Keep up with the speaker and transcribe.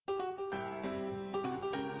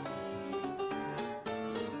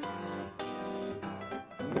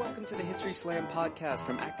Welcome to the History Slam podcast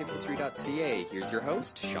from ActiveHistory.ca. Here's your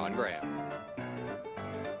host, Sean Graham.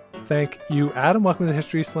 Thank you, Adam. Welcome to the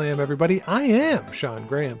History Slam, everybody. I am Sean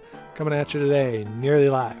Graham, coming at you today, nearly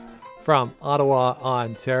live from Ottawa,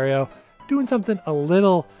 Ontario, doing something a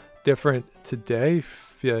little different today.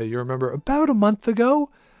 If you remember, about a month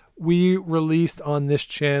ago, we released on this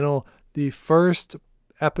channel the first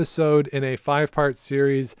episode in a 5-part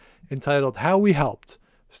series entitled How We Helped,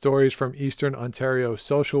 Stories from Eastern Ontario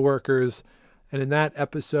Social Workers. And in that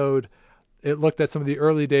episode, it looked at some of the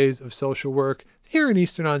early days of social work here in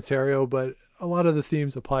Eastern Ontario, but a lot of the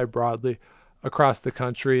themes apply broadly across the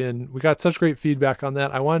country. And we got such great feedback on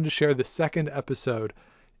that. I wanted to share the second episode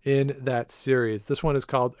in that series. This one is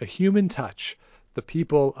called A Human Touch, The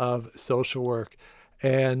People of Social Work.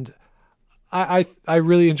 And I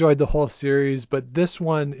really enjoyed the whole series, but this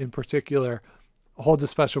one in particular holds a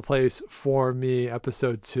special place for me,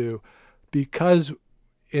 episode 2, because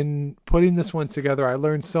in putting this one together, I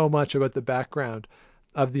learned so much about the background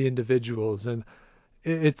of the individuals. And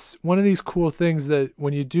it's one of these cool things that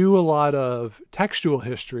when you do a lot of textual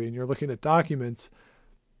history and you're looking at documents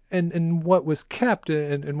and what was kept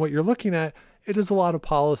and what you're looking at, it is a lot of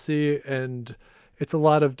policy and it's a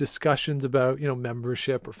lot of discussions about,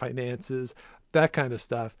 membership or finances, that kind of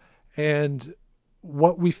stuff. And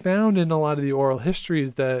what we found in a lot of the oral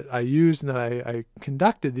histories that I used and that I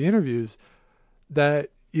conducted, the interviews,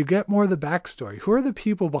 that you get more of the backstory. Who are the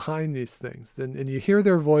people behind these things? And you hear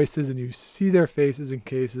their voices and you see their faces in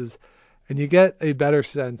cases and you get a better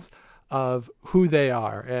sense of who they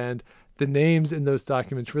are. And the names in those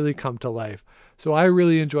documents really come to life. So I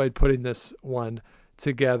really enjoyed putting this one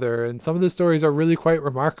together. And some of the stories are really quite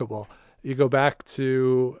remarkable. You go back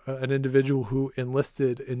to an individual who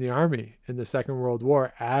enlisted in the Army in the Second World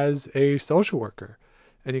War as a social worker,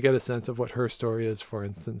 and you get a sense of what her story is, for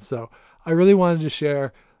instance. So I really wanted to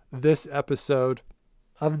share this episode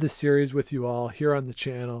of the series with you all here on the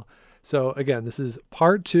channel. So again, this is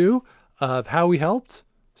part 2 of How We Helped,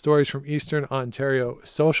 Stories from Eastern Ontario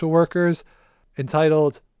Social Workers,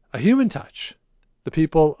 entitled A Human Touch, The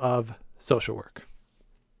People of Social Work.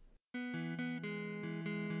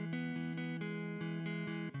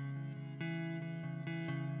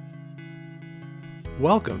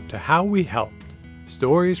 Welcome to How We Helped,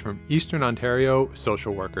 Stories from Eastern Ontario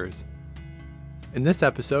Social Workers. In this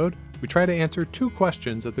episode, we try to answer 2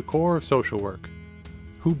 questions at the core of social work.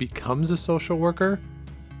 Who becomes a social worker?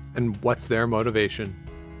 And what's their motivation?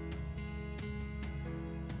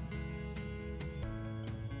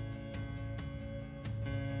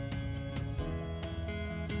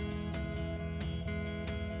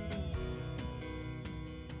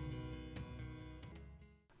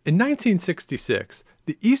 In 1966,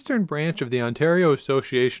 the Eastern Branch of the Ontario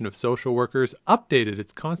Association of Social Workers updated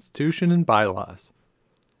its constitution and bylaws.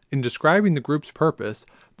 In describing the group's purpose,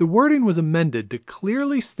 the wording was amended to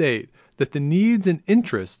clearly state that the needs and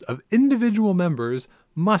interests of individual members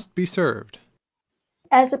must be served.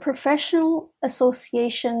 As a professional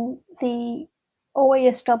association, the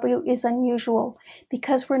OASW is unusual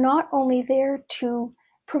because we're not only there to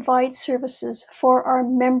provide services for our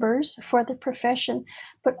members, for the profession,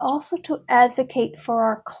 but also to advocate for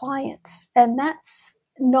our clients. And that's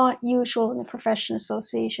not usual in a professional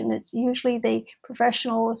association. It's usually the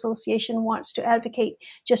professional association wants to advocate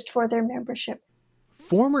just for their membership.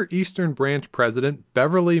 Former Eastern Branch President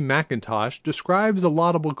Beverly McIntosh describes a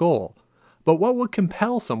laudable goal, but what would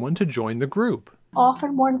compel someone to join the group?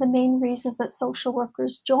 Often one of the main reasons that social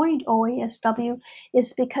workers joined OASW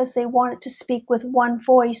is because they wanted to speak with one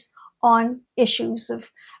voice on issues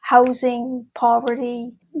of housing,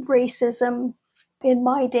 poverty, racism. In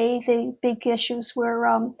my day, the big issues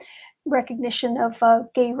were recognition of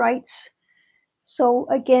gay rights. So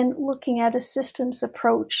again, looking at a systems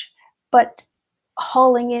approach, but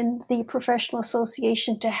hauling in the professional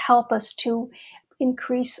association to help us to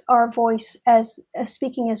increase our voice as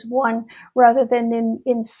speaking as one rather than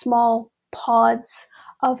in small pods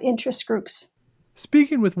of interest groups.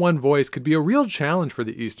 Speaking with one voice could be a real challenge for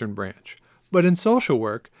the Eastern Branch, but in social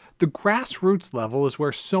work, the grassroots level is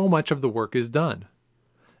where so much of the work is done.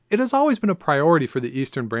 It has always been a priority for the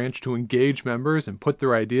Eastern Branch to engage members and put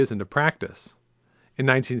their ideas into practice. In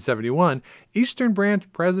 1971, Eastern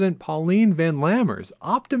Branch President Pauline Van Lammers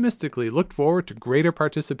optimistically looked forward to greater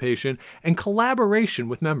participation and collaboration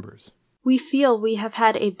with members. We feel we have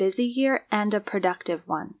had a busy year and a productive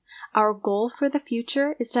one. Our goal for the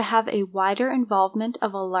future is to have a wider involvement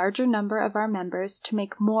of a larger number of our members to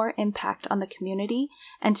make more impact on the community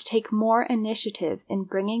and to take more initiative in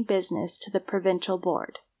bringing business to the provincial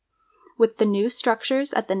board. With the new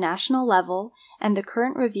structures at the national level and the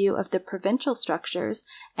current review of the provincial structures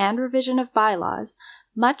and revision of bylaws,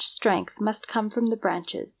 much strength must come from the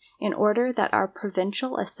branches in order that our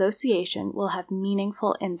provincial association will have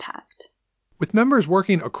meaningful impact. With members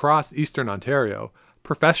working across Eastern Ontario,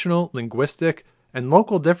 professional, linguistic, and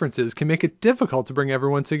local differences can make it difficult to bring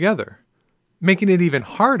everyone together. Making it even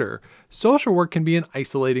harder, social work can be an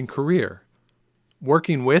isolating career.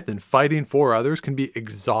 Working with and fighting for others can be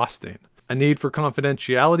exhausting. A need for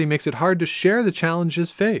confidentiality makes it hard to share the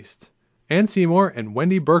challenges faced. Ann Seymour and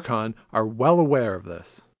Wendy Burkhan are well aware of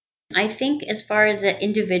this. I think as far as an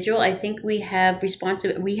individual, I think we have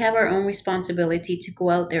our own responsibility to go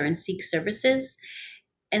out there and seek services.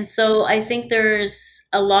 And so I think there's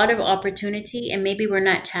a lot of opportunity, and maybe we're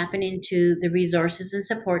not tapping into the resources and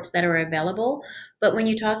supports that are available. But when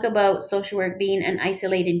you talk about social work being an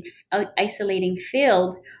isolating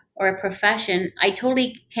field or a profession, I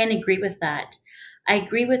totally can agree with that. I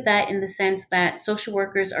agree with that in the sense that social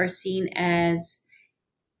workers are seen as,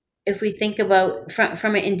 if we think about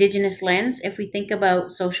from an indigenous lens, if we think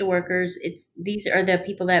about social workers, it's these are the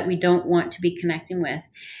people that we don't want to be connecting with.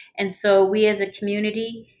 And so we as a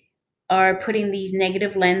community are putting these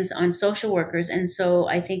negative lens on social workers. And so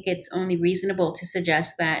I think it's only reasonable to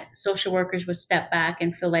suggest that social workers would step back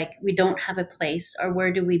and feel like we don't have a place, or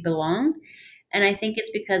where do we belong? And I think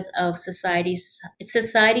it's because of society's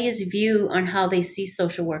view on how they see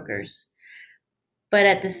social workers. But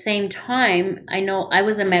at the same time, I know I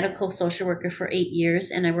was a medical social worker for 8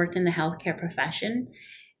 years, and I worked in the healthcare profession.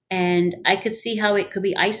 And I could see how it could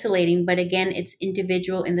be isolating, but again, it's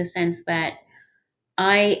individual in the sense that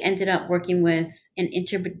I ended up working with an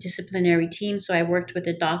interdisciplinary team. So I worked with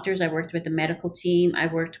the doctors, I worked with the medical team, I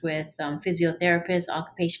worked with physiotherapists,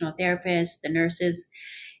 occupational therapists, the nurses.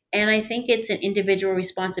 And I think it's an individual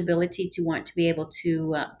responsibility to want to be able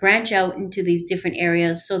to branch out into these different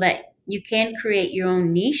areas so that you can create your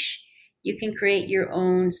own niche, you can create your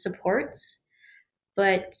own supports,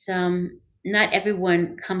 but not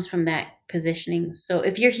everyone comes from that positioning. So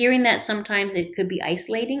if you're hearing that sometimes it could be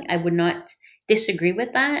isolating, I would not disagree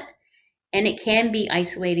with that. And it can be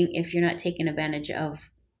isolating if you're not taking advantage of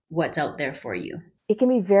what's out there for you. It can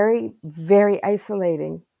be very, very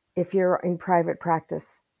isolating if you're in private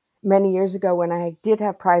practice. Many years ago, when I did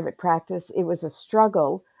have private practice, it was a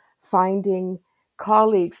struggle finding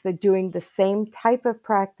colleagues that doing the same type of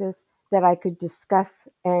practice that I could discuss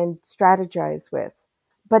and strategize with.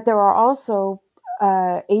 But there are also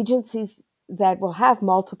agencies that will have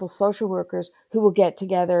multiple social workers who will get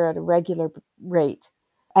together at a regular rate.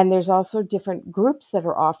 And there's also different groups that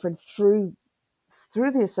are offered through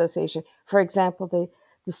the association. For example,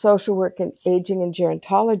 the social work and aging and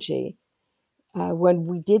gerontology, when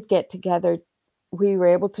we did get together, we were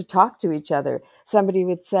able to talk to each other. Somebody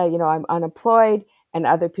would say, I'm unemployed, and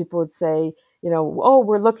other people would say, oh,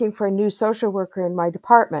 we're looking for a new social worker in my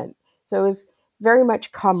department. So it was very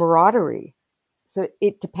much camaraderie. So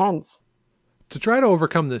it depends. To try to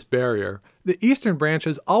overcome this barrier, the Eastern Branch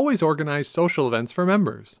has always organized social events for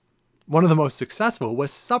members. One of the most successful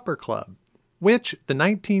was Supper Club, which the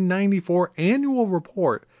 1994 annual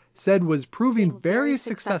report said was proving very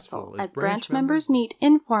successful as branch members meet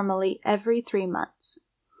informally every 3 months.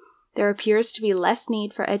 There appears to be less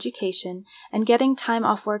need for education, and getting time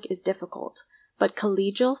off work is difficult, but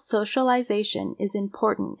collegial socialization is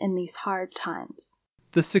important in these hard times.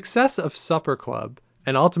 The success of Supper Club,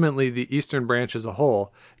 and ultimately the Eastern Branch as a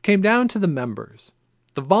whole, came down to the members,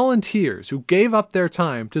 the volunteers who gave up their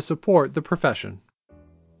time to support the profession.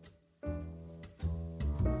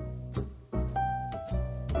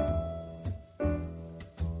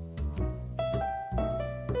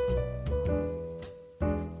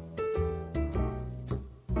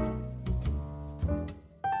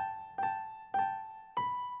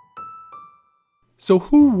 So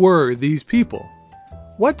who were these people?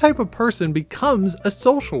 What type of person becomes a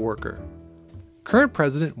social worker? Current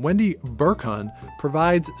President Wendy Burkhan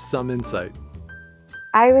provides some insight.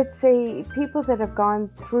 I would say people that have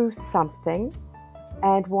gone through something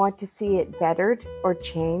and want to see it bettered or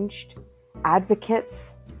changed,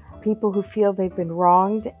 advocates, people who feel they've been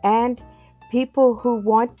wronged, and people who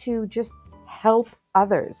want to just help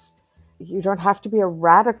others. You don't have to be a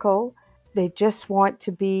radical. They just want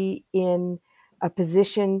to be in a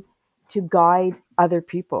position to guide other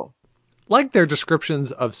people. Like their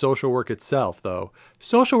descriptions of social work itself, though,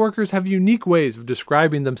 social workers have unique ways of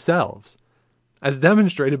describing themselves, as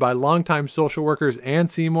demonstrated by longtime social workers Ann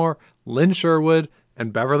Seymour, Lynn Sherwood,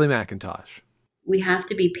 and Beverly McIntosh. We have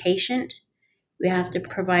to be patient. We have to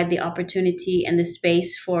provide the opportunity and the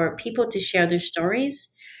space for people to share their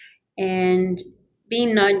stories. And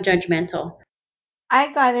being non-judgmental.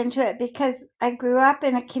 I got into it because I grew up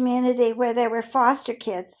in a community where there were foster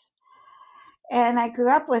kids, and I grew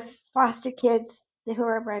up with foster kids who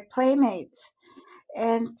were my playmates.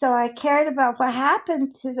 And so I cared about what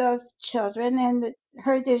happened to those children and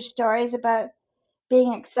heard their stories about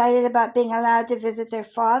being excited about being allowed to visit their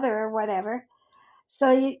father or whatever.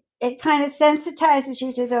 So it kind of sensitizes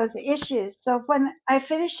you to those issues. So when I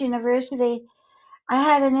finished university, I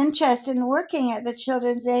had an interest in working at the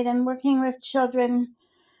Children's Aid and working with children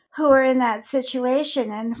who were in that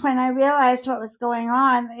situation. And when I realized what was going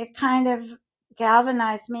on, it kind of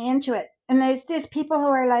galvanized me into it. And there's people who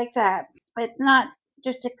are like that. It's not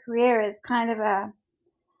just a career, it's kind of a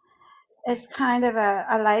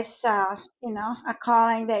lifestyle, a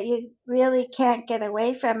calling that you really can't get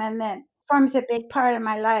away from, and that forms a big part of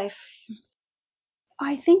my life.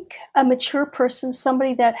 I think a mature person,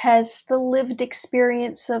 somebody that has the lived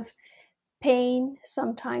experience of pain,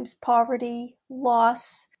 sometimes poverty,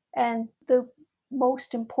 loss, and the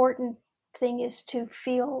most important thing is to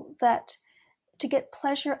feel that to get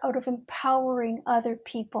pleasure out of empowering other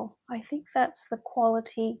people. I think that's the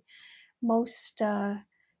quality most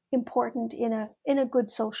important in a good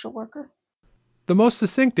social worker. The most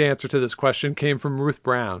succinct answer to this question came from Ruth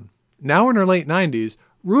Brown. Now in her late 90s,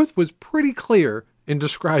 Ruth was pretty clear in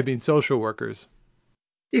describing social workers.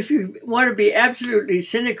 If you want to be absolutely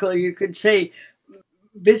cynical, you could say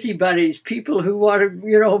busybodies, people who want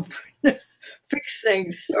to, fix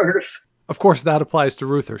things, sort of. Of course, that applies to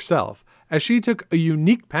Ruth herself, as she took a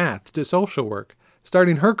unique path to social work,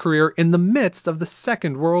 starting her career in the midst of the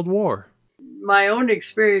Second World War. My own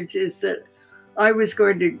experience is that I was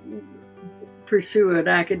going to pursue an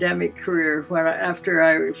academic career after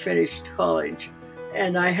I finished college,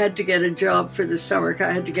 and I had to get a job for the summer.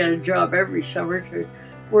 I had to get a job every summer to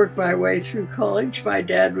work my way through college. My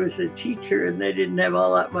dad was a teacher, and they didn't have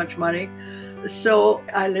all that much money. So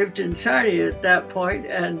I lived in Sarnia at that point,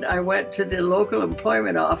 and I went to the local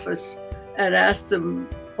employment office and asked them,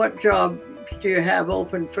 what jobs do you have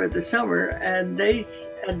open for the summer? And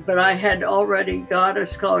but I had already got a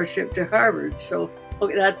scholarship to Harvard, so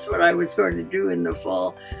that's what I was going to do in the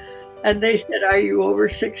fall. And they said, are you over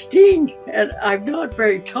 16? And I'm not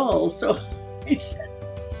very tall, so I said,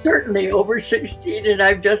 certainly over 16, and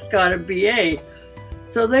I've just got a BA.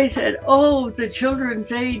 So they said, oh, the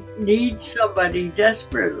Children's Aid needs somebody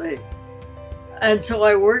desperately. And so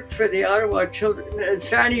I worked for the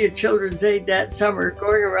Sarnia Children's Aid that summer,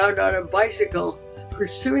 going around on a bicycle,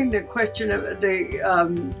 pursuing the question of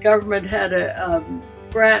the government had a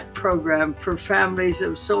grant program for families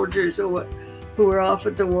of soldiers who were off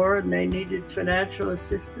at the war and they needed financial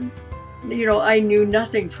assistance. I knew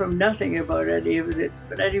nothing from nothing about any of this.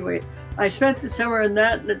 But anyway, I spent the summer in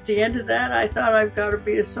that, and at the end of that, I thought I've got to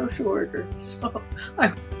be a social worker. So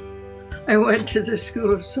I went to the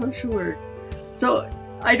School of Social Work. So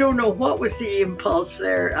I don't know what was the impulse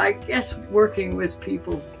there. I guess working with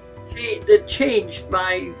people that changed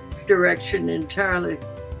my direction entirely.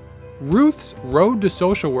 Ruth's road to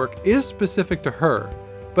social work is specific to her,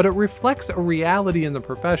 but it reflects a reality in the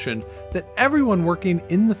profession that everyone working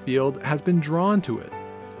in the field has been drawn to it.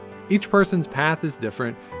 Each person's path is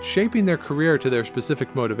different, shaping their career to their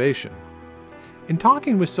specific motivation. In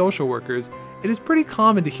talking with social workers, it is pretty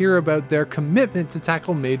common to hear about their commitment to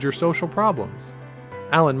tackle major social problems.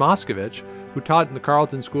 Alan Moskovich, who taught in the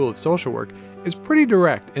Carleton School of Social Work, is pretty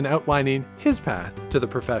direct in outlining his path to the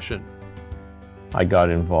profession. I got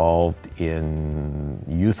involved in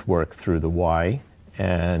youth work through the Y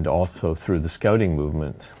and also through the scouting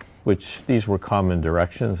movement, which these were common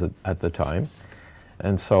directions at the time.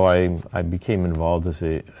 And so I became involved as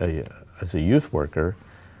a youth worker.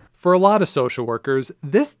 For a lot of social workers,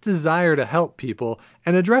 this desire to help people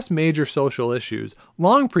and address major social issues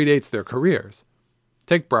long predates their careers.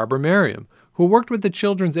 Take Barbara Merriam, who worked with the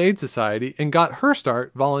Children's Aid Society and got her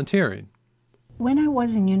start volunteering. When I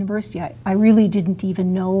was in university, I really didn't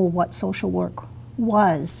even know what social work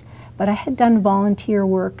was, but I had done volunteer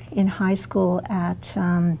work in high school at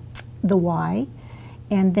the Y,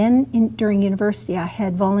 and then during university I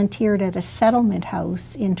had volunteered at a settlement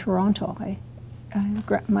house in Toronto.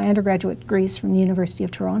 My undergraduate degree is from the University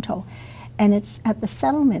of Toronto, and it's at the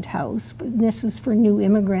settlement house. This was for new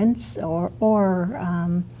immigrants or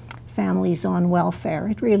families on welfare.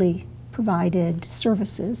 It really provided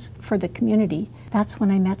services for the community. That's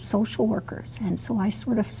when I met social workers, and so I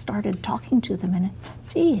sort of started talking to them, and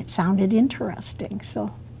it sounded interesting.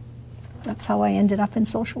 So that's how I ended up in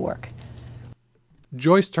social work.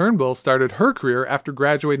 Joyce Turnbull started her career after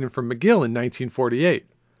graduating from McGill in 1948.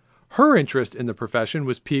 Her interest in the profession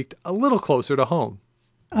was piqued a little closer to home.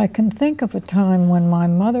 I can think of a time when my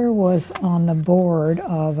mother was on the board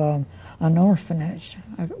of an orphanage.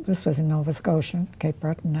 This was in Nova Scotia, Cape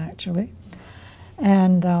Breton actually.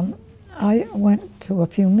 And I went to a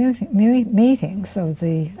few meetings of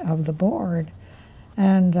the board,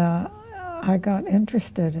 and I got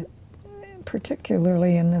interested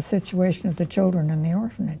particularly in the situation of the children in the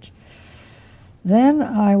orphanage. Then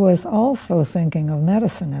I was also thinking of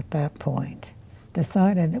medicine at that point.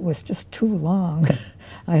 Decided it was just too long.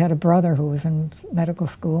 I had a brother who was in medical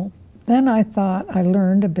school. Then I thought I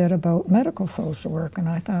learned a bit about medical social work, and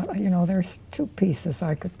I thought, there's two pieces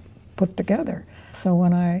I could put together. So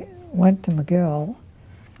when I went to McGill,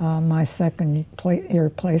 my second year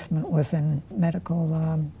placement was in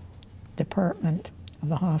medical department of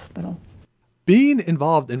the hospital. Being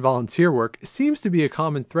involved in volunteer work seems to be a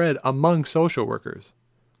common thread among social workers.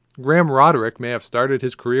 Graham Roderick may have started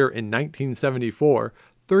his career in 1974,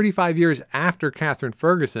 35 years after Catherine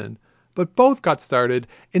Ferguson, but both got started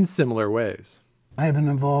in similar ways. I have been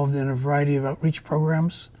involved in a variety of outreach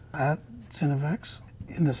programs at Cinevex.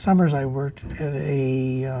 In the summers, I worked at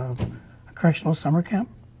a correctional summer camp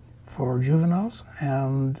for juveniles,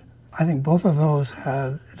 and I think both of those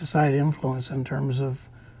had a decided influence in terms of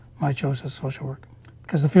my choice of social work.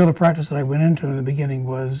 Because the field of practice that I went into in the beginning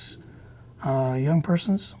was young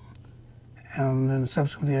persons, and then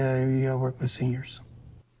subsequently I worked with seniors.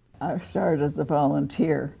 I started as a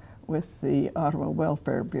volunteer with the Ottawa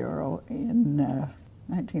Welfare Bureau in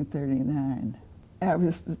 1939. I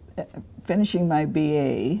was finishing my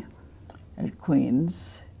BA at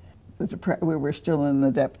Queen's. We were still in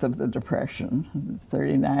the depth of the Depression.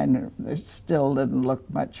 39, it still didn't look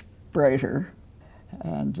much brighter.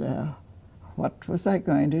 And what was I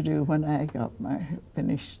going to do when I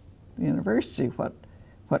finished university?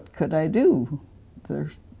 What could I do? There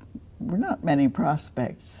were not many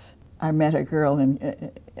prospects. I met a girl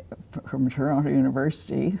from Toronto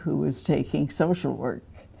University who was taking social work,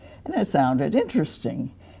 and it sounded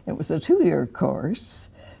interesting. It was a 2-year course,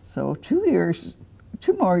 so 2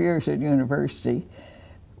 more years at university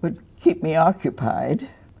would keep me occupied.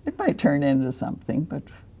 It might turn into something, but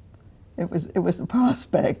it was a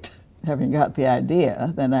prospect. Having got the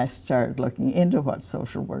idea, then I started looking into what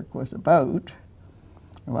social work was about,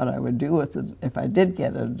 what I would do with it if I did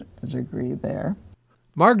get a degree there.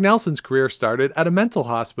 Marg Nelson's career started at a mental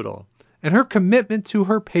hospital, and her commitment to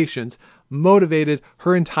her patients motivated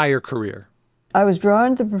her entire career. I was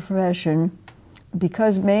drawn to the profession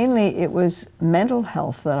because mainly it was mental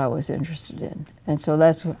health that I was interested in, and so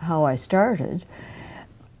that's how I started.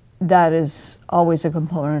 That is always a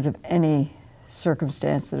component of any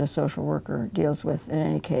circumstance that a social worker deals with in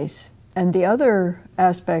any case. And the other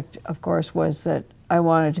aspect, of course, was that I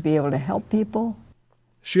wanted to be able to help people.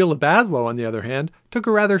 Sheila Baslow, on the other hand, took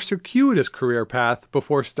a rather circuitous career path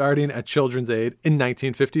before starting at Children's Aid in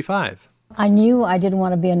 1955. I knew I didn't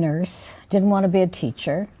want to be a nurse, didn't want to be a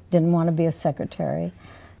teacher, didn't want to be a secretary.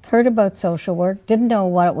 Heard about social work, didn't know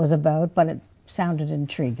what it was about, but it sounded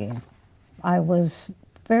intriguing. I was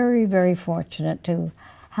very, very fortunate to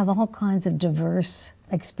have all kinds of diverse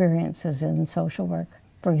experiences in social work.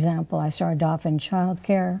 For example, I started off in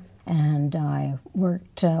childcare, and I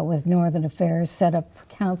worked with Northern Affairs, set up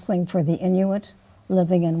counseling for the Inuit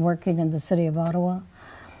living and working in the city of Ottawa.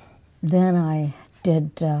 Then I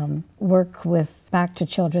did work back to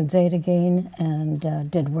Children's Aid again, and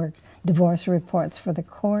did divorce reports for the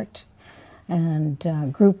court,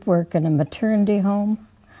 and group work in a maternity home.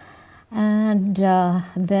 And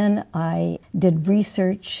then I did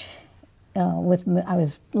research I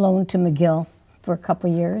was loaned to McGill for a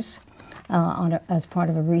couple years as part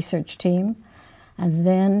of a research team. And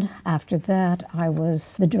then after that, I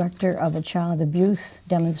was the director of a child abuse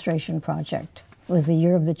demonstration project. It was the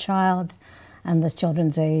Year of the Child, and the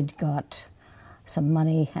Children's Aid got some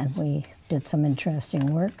money, and we did some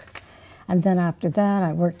interesting work. And then after that,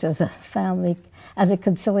 I worked as a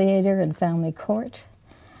conciliator in family court.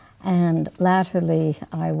 And latterly,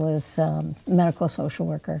 I was a medical social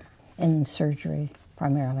worker in surgery,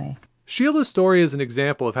 primarily. Sheila's story is an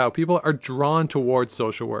example of how people are drawn towards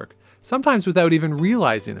social work, sometimes without even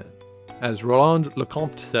realizing it. As Roland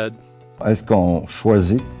Lecomte said, est-ce qu'on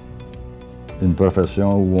choisit une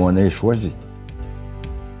profession où on est choisi?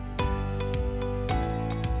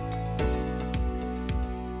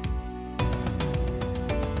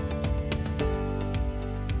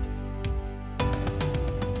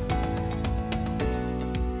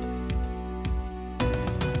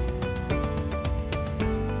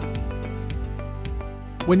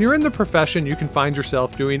 When you're in the profession, you can find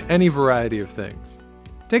yourself doing any variety of things.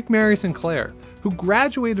 Take Mary Sinclair, who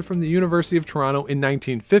graduated from the University of Toronto in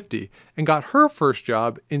 1950 and got her first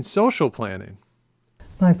job in social planning.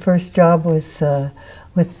 My first job was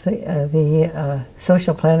with the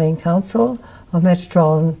Social Planning Council of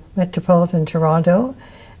Metropolitan Toronto,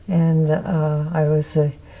 and I was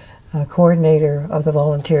a coordinator of the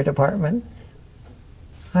volunteer department.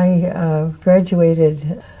 I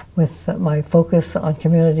graduated with my focus on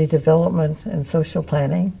community development and social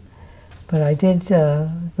planning, but I did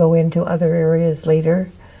go into other areas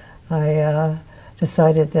later. I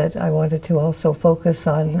decided that I wanted to also focus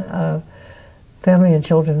on family and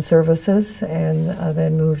children's services, and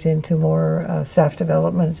then moved into more staff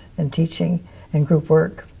development and teaching and group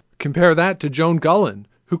work. Compare that to Joan Gullen,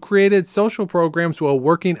 who created social programs while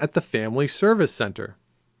working at the Family Service Center.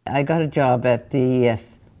 I got a job at the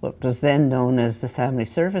what was then known as the Family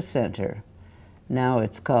Service Center. Now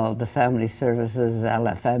it's called the Family Services à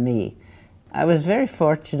la Famille. I was very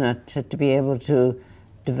fortunate to be able to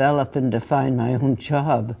develop and define my own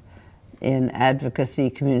job in advocacy,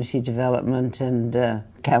 community development, and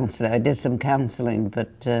counseling. I did some counseling,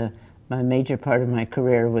 but my major part of my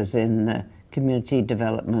career was in community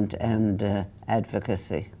development and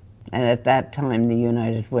advocacy. And at that time, the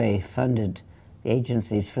United Way funded the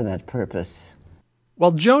agencies for that purpose.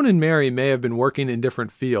 While Joan and Mary may have been working in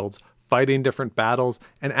different fields, fighting different battles,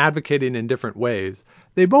 and advocating in different ways,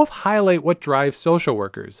 they both highlight what drives social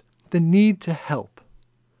workers: the need to help.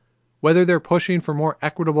 Whether they're pushing for more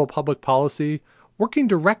equitable public policy, working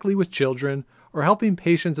directly with children, or helping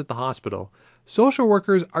patients at the hospital, social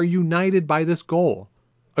workers are united by this goal,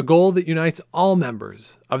 a goal that unites all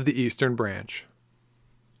members of the Eastern Branch.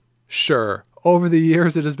 Sure, over the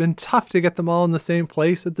years it has been tough to get them all in the same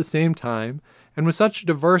place at the same time, and with such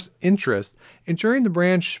diverse interests, ensuring the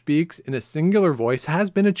branch speaks in a singular voice has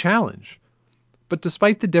been a challenge. But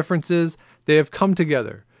despite the differences, they have come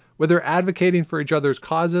together, whether advocating for each other's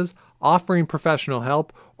causes, offering professional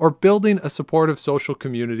help, or building a supportive social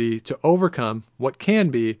community to overcome what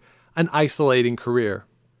can be an isolating career.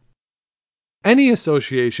 Any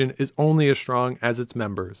association is only as strong as its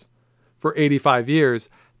members. For 85 years,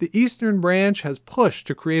 the Eastern Branch has pushed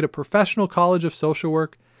to create a professional college of social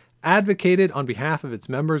work, advocated on behalf of its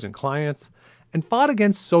members and clients, and fought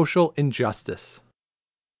against social injustice.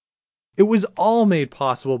 It was all made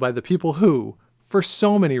possible by the people who, for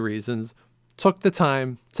so many reasons, took the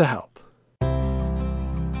time to help.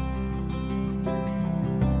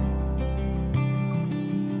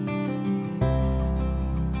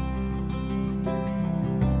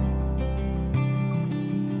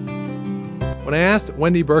 When I asked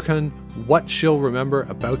Wendy Burkhan what she'll remember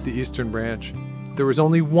about the Eastern Branch, there was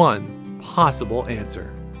only one possible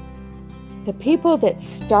answer. The people that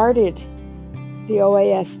started the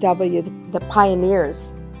OASW, the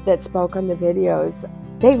pioneers that spoke on the videos,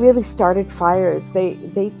 they really started fires.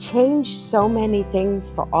 They changed so many things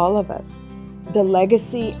for all of us. The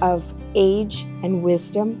legacy of age and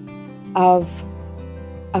wisdom, of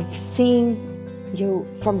seeing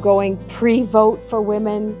from going pre-vote for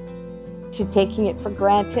women to taking it for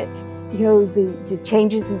granted, the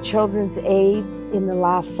changes in children's aid in the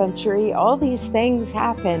last century, all these things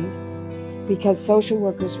happened because social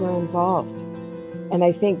workers were involved. And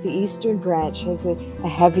I think the Eastern Branch has a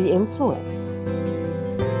heavy influence.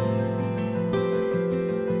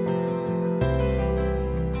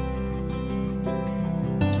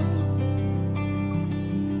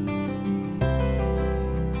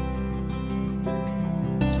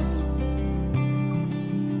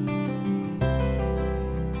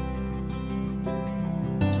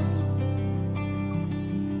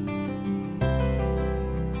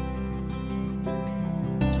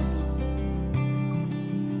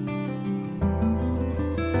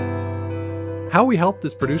 How We Helped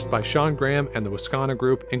is produced by Sean Graham and the Wascana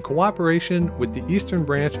Group in cooperation with the Eastern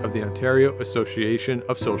Branch of the Ontario Association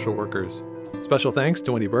of Social Workers. Special thanks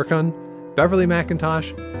to Wendy Burkhan, Beverly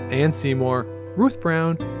McIntosh, Ann Seymour, Ruth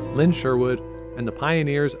Brown, Lynn Sherwood, and the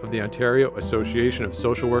pioneers of the Ontario Association of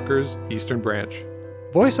Social Workers, Eastern Branch.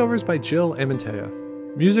 Voiceovers by Jill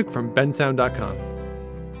Amantea. Music from bensound.com.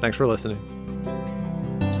 Thanks for listening.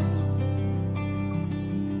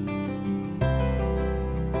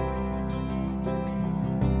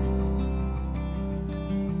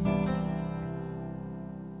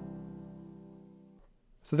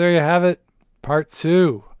 So there you have it, part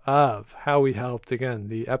 2 of How We Helped. Again,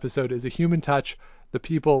 the episode is A Human Touch, the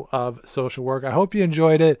People of Social Work. I hope you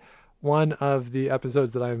enjoyed it. One of the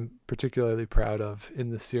episodes that I'm particularly proud of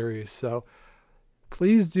in the series. So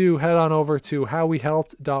please do head on over to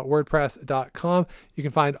howwehelped.wordpress.com. You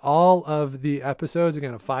can find all of the episodes,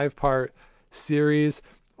 again, a 5-part series,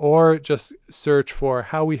 or just search for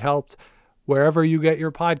How We Helped wherever you get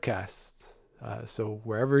your podcasts. So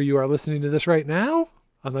wherever you are listening to this right now,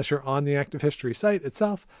 unless you're on the Active History site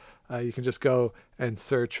itself, you can just go and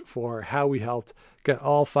search for How We Helped, get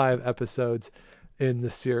all 5 episodes in the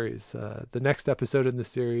series. The next episode in the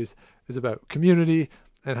series is about community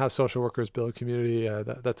and how social workers build community.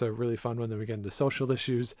 That's a really fun one. Then we get into social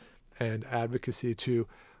issues and advocacy to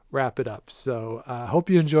wrap it up. So I hope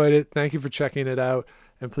you enjoyed it. Thank you for checking it out.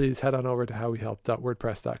 And please head on over to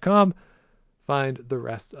howwehelp.wordpress.com. Find the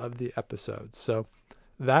rest of the episodes. So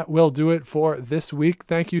that will do it for this week.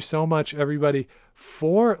 Thank you so much, everybody,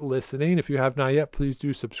 for listening. If you have not yet, please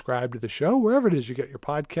do subscribe to the show wherever it is you get your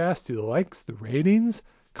podcasts. Do the likes, the ratings,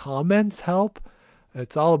 comments help.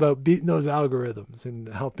 It's all about beating those algorithms and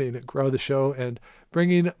helping grow the show and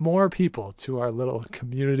bringing more people to our little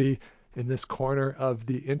community in this corner of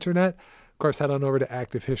the internet. Of course, head on over to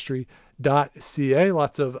activehistory.ca.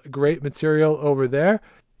 Lots of great material over there.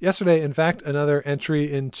 Yesterday, in fact, another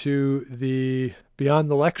entry into the Beyond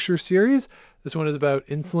the Lecture series. This one is about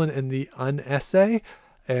insulin and the unessay.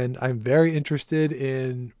 And I'm very interested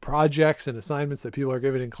in projects and assignments that people are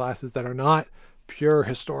given in classes that are not pure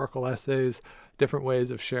historical essays, different ways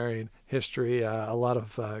of sharing history. A lot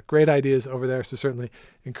of great ideas over there. So certainly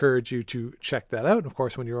encourage you to check that out. And of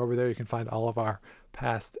course, when you're over there, you can find all of our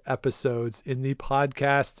past episodes in the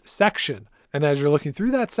podcast section. And as you're looking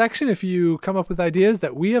through that section, if you come up with ideas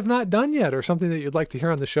that we have not done yet or something that you'd like to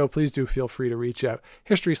hear on the show, please do feel free to reach out.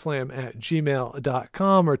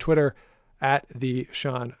 historyslam@gmail.com or Twitter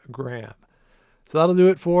 @TheSeanGraham. So that'll do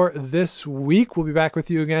it for this week. We'll be back with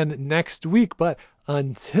you again next week. But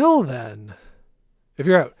until then, if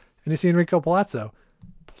you're out and you see Enrico Palazzo,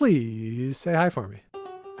 please say hi for me.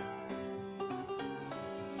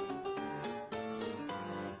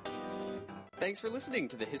 Thanks for listening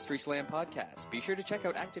to the History Slam podcast. Be sure to check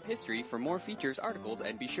out Active History for more features, articles,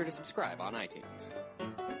 and be sure to subscribe on iTunes.